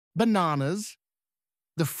Bananas,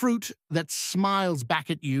 the fruit that smiles back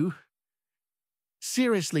at you.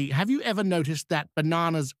 Seriously, have you ever noticed that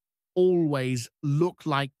bananas always look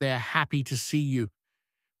like they're happy to see you?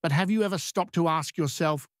 But have you ever stopped to ask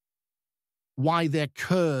yourself why they're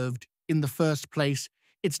curved in the first place?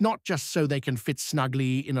 It's not just so they can fit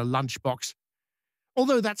snugly in a lunchbox,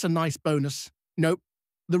 although that's a nice bonus. Nope.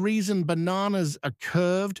 The reason bananas are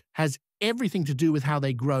curved has everything to do with how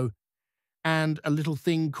they grow and a little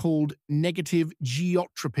thing called negative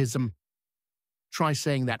geotropism. Try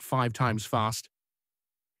saying that 5 times fast.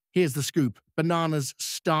 Here's the scoop. Bananas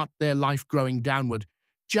start their life growing downward.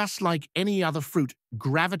 Just like any other fruit,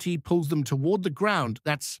 gravity pulls them toward the ground.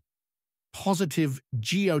 That's positive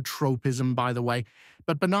geotropism, by the way.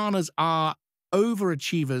 But bananas are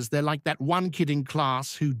overachievers. They're like that one kid in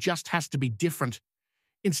class who just has to be different.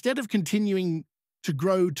 Instead of continuing to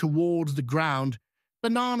grow towards the ground,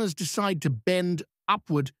 bananas decide to bend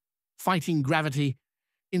upward, fighting gravity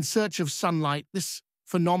in search of sunlight. This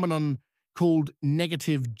phenomenon called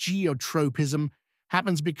negative geotropism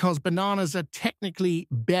happens because bananas are technically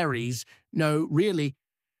berries. No, really.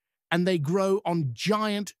 And they grow on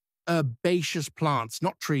giant herbaceous plants,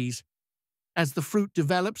 not trees. As the fruit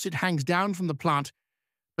develops, it hangs down from the plant,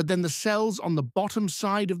 but then the cells on the bottom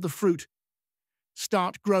side of the fruit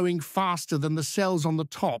start growing faster than the cells on the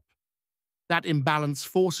top. That imbalance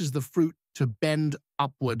forces the fruit to bend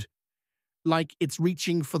upward, like it's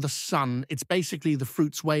reaching for the sun. It's basically the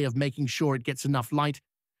fruit's way of making sure it gets enough light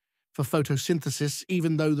for photosynthesis,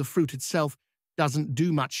 even though the fruit itself doesn't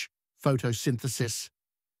do much photosynthesis.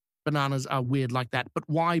 Bananas are weird like that, but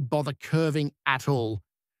why bother curving at all?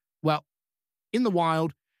 Well, in the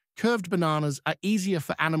wild, curved bananas are easier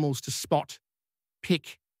for animals to spot,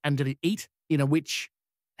 pick, and to eat, which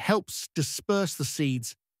helps disperse the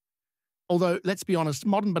seeds. Although, let's be honest,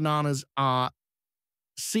 modern bananas are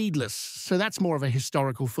seedless, so that's more of a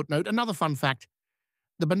historical footnote. Another fun fact,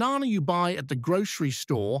 the banana you buy at the grocery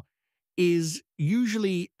store is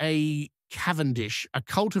usually a Cavendish, a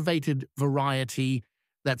cultivated variety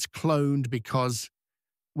that's cloned because,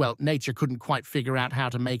 well, nature couldn't quite figure out how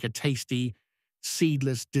to make a tasty,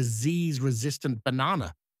 seedless, disease-resistant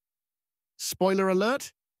banana. Spoiler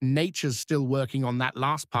alert, nature's still working on that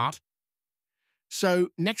last part. So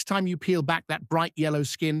next time you peel back that bright yellow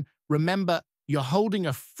skin, remember you're holding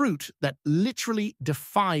a fruit that literally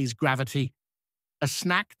defies gravity, a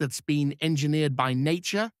snack that's been engineered by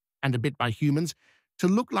nature and a bit by humans to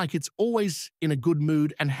look like it's always in a good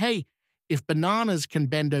mood. And hey, if bananas can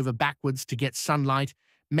bend over backwards to get sunlight,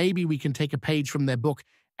 maybe we can take a page from their book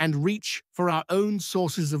and reach for our own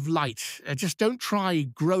sources of light. Just don't try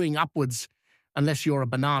growing upwards unless you're a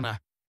banana.